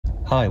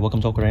Hi,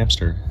 welcome to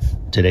AwkwardHamster.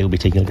 Today we'll be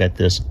taking a look at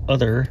this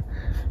other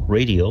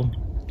radio,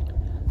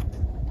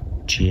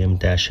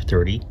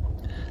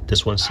 GM-30.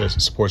 This one says it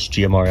supports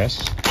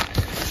GMRS.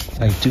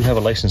 I do have a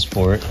license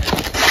for it.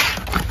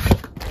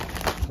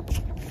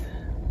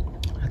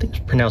 I think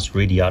it's pronounced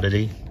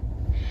Radioddity.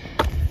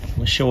 I'm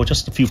going to show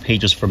just a few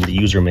pages from the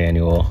user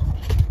manual.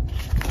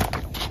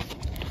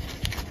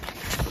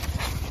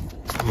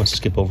 I'm going to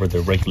skip over the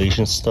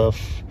regulation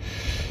stuff.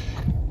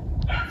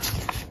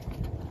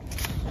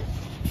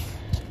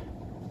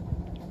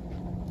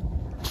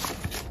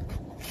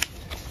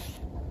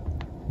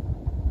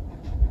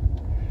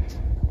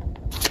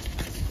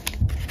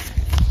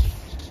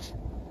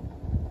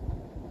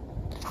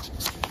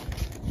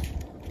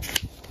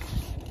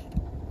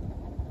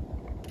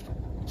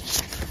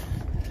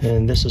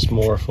 And this is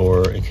more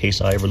for in case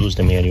I ever lose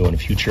the manual in the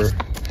future.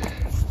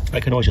 I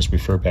can always just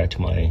refer back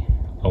to my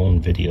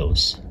own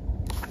videos.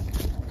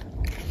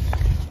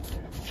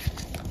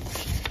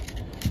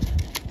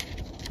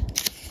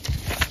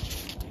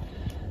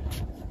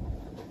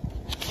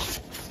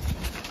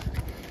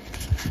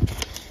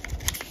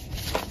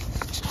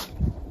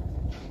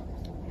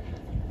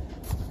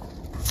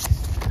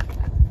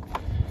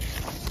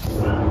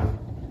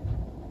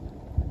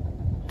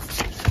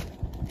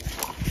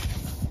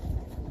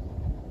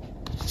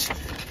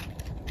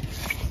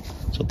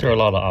 So there are a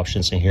lot of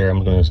options in here.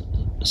 I'm going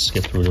to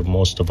skip through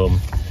most of them.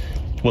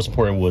 Most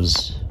important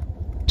was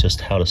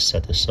just how to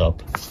set this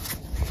up.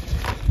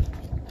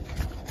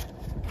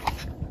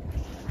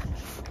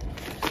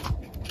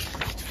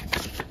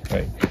 All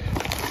right.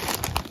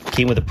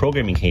 Came with a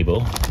programming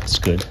cable. It's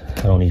good.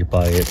 I don't need to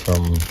buy it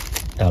from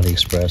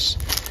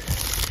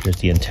AliExpress. Here's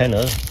the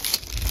antenna.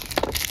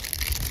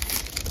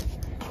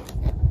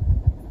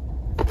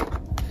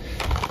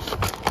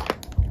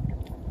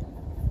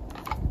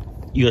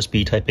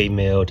 USB Type A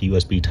male to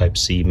USB Type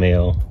C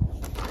male.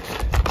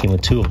 Came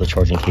with two of the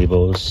charging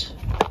cables,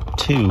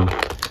 two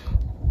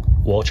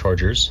wall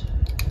chargers,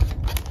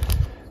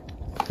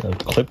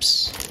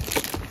 clips,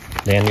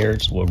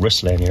 lanyards, or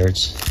wrist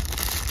lanyards.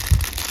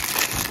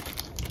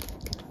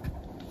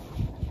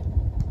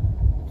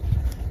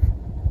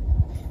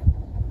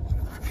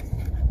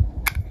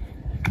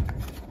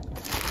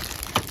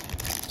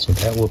 So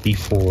that will be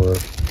for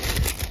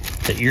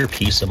the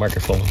earpiece, the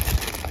microphone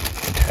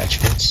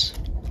attachments.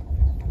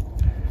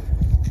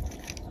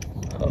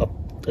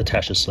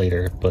 Attach this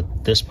later,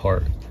 but this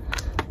part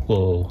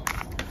will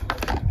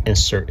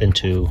insert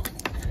into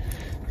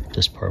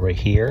this part right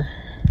here.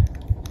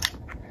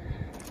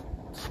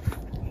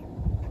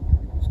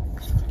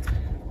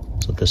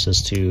 So this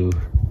is to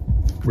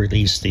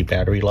release the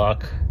battery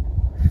lock.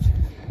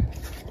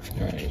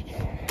 All right,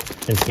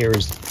 and here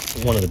is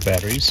one of the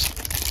batteries.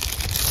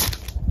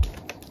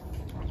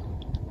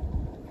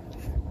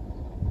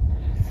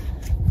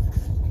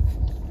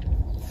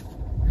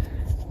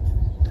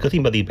 The good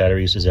thing about these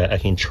batteries is that I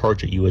can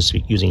charge it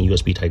using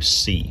USB Type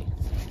C.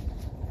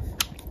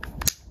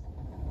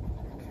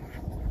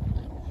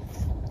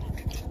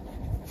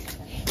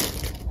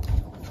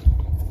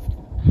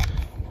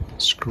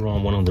 Screw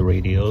on one of the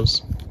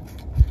radios,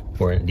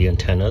 or the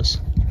antennas.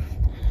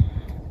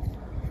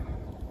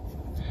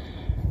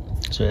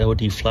 So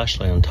LED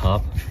flashlight on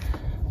top,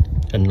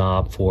 a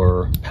knob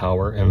for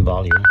power and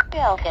volume.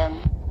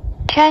 Welcome.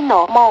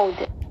 Channel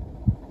mode.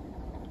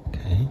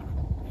 Okay.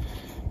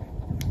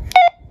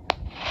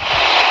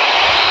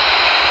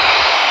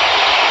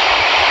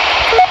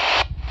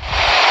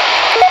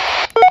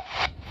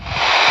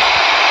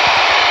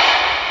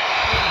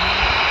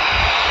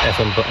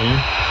 FM button,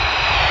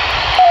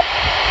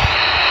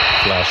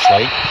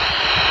 flashlight,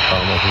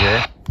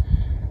 here,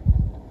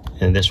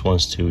 and this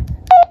one's to,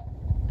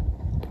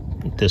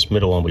 this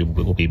middle one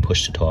will be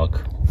push to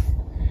talk.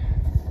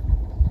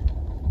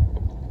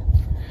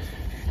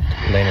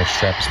 Lanyard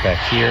strap is back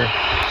here.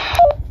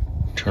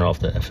 Turn off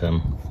the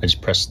FM. I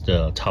just pressed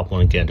the top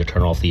one again to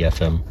turn off the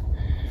FM.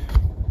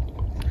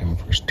 And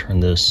first turn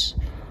this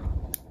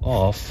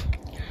off.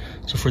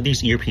 So for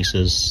these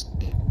earpieces,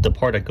 the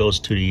part that goes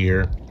to the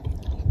ear,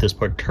 this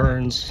part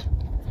turns,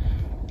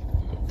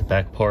 the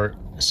back part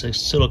is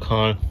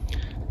silicone,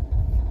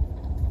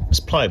 it's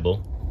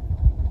pliable.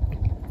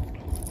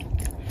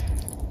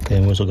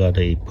 And we also got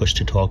a push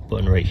to talk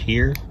button right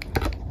here.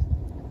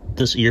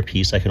 This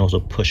earpiece, I can also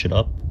push it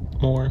up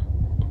more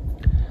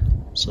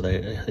so that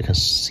it can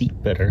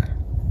seat better.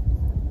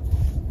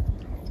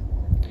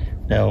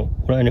 Now,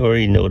 what I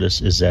already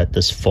noticed is that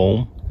this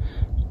foam,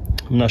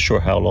 I'm not sure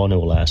how long it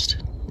will last.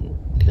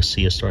 You can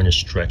see it's starting to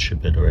stretch a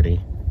bit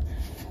already.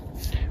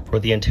 For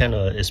the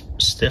antenna, is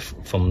stiff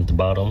from the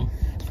bottom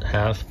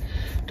half.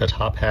 The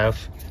top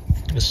half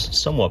is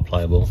somewhat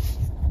pliable.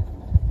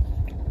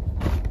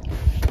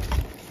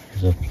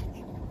 There's a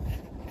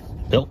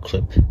belt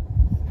clip.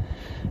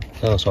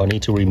 So I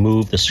need to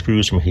remove the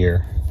screws from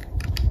here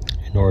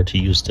in order to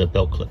use the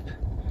belt clip.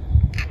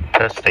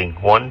 Testing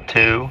 1,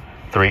 2,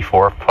 3,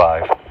 4,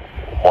 5.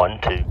 1,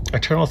 2. I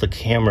turned off the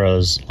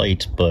camera's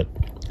light, but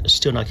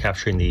still not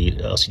capturing the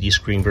LCD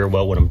screen very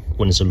well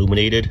when it's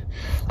illuminated.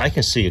 I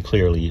can see it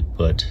clearly,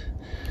 but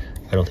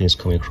I don't think it's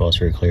coming across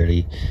very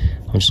clearly.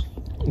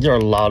 There are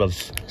a lot of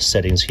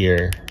settings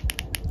here.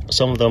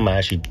 Some of them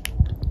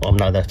I'm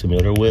not that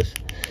familiar with,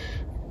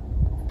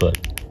 but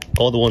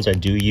all the ones I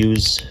do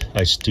use,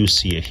 I do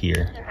see it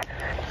here.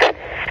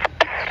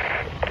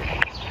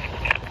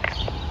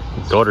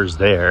 Daughter's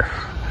there.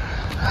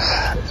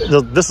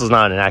 This is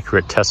not an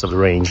accurate test of the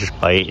range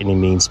by any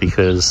means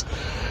because...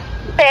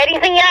 Say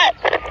anything yet?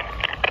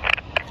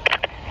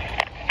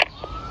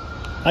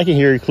 I can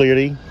hear you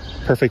clearly,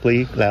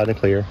 perfectly, loud and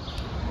clear.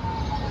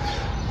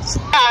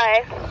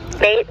 Hi,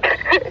 mate.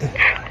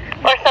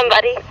 Or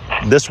somebody.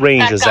 This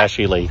range is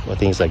actually like, I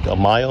think it's like a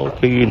mile,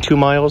 maybe even 2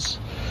 miles.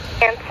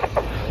 Yeah.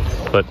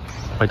 But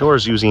my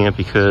daughter's using it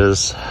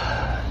because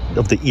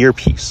of the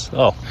earpiece.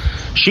 Oh,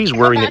 she's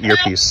wearing the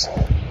earpiece.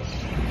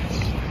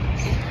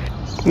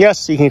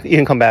 Yes, you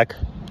can come back.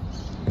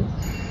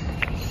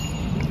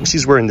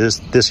 She's wearing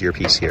this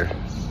earpiece here.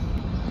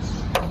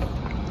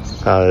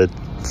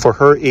 For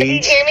her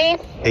age, Can you hear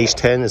me? age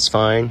 10 is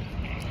fine.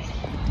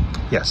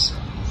 Yes.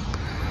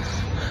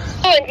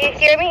 Oh, do you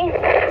hear me?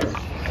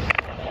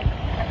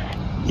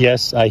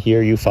 Yes, I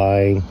hear you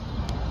fine.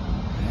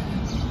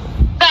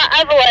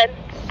 Evelyn.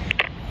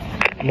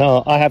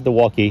 No, I have the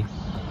walkie.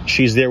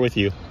 She's there with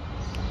you.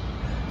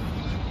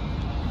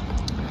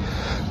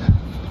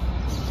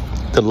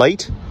 The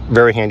light,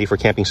 very handy for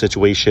camping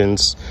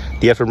situations.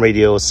 The FM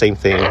radio, same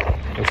thing.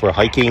 For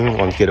hiking,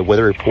 want to get a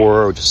weather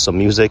report or just some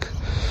music.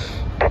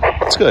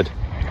 It's good.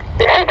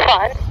 This is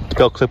fun. The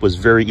belt clip was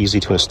very easy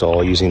to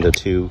install using the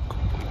 2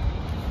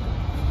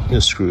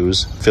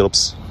 screws,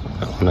 Phillips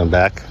on the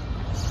back.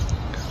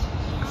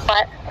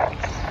 What?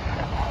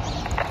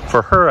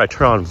 For her, I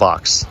turn on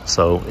Vox.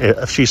 So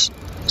if she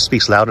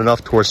speaks loud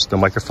enough towards the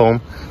microphone,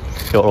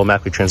 it'll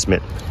automatically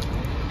transmit.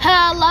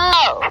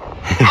 Hello.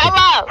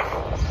 Hello.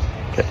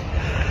 Okay.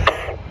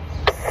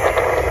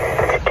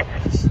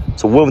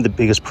 So one of the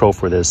biggest pro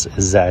for this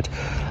is that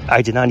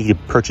I did not need to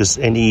purchase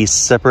any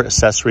separate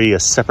accessory, a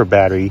separate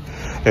battery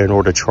in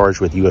order to charge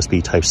with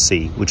USB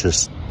Type-C, which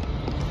is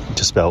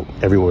just about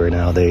everywhere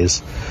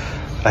nowadays.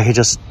 I can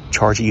just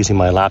charge it using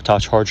my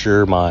laptop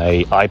charger,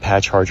 my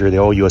iPad charger.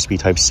 They're all USB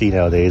Type-C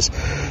nowadays,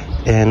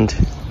 and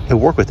it'll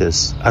work with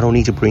this. I don't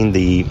need to bring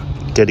the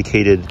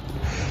dedicated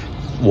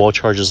wall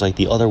chargers like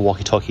the other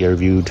walkie-talkie I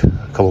reviewed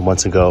a couple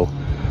months ago.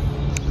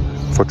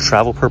 For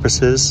travel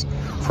purposes,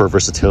 for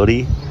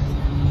versatility,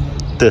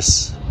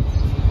 this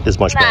is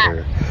much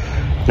better.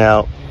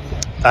 Now,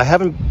 I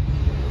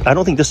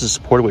don't think this is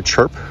supported with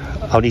Chirp.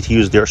 I'll need to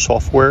use their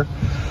software.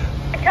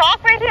 It's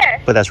off right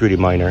here. But that's really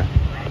minor.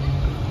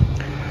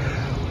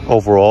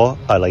 Overall,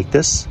 I like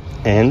this,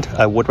 and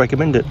I would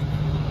recommend it.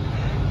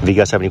 If you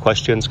guys have any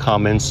questions,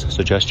 comments,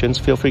 suggestions,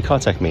 feel free to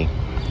contact me.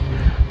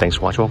 Thanks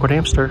for watching Awkward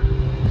Hamster.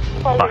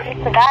 Well, Bye.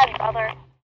 it's the bad brother.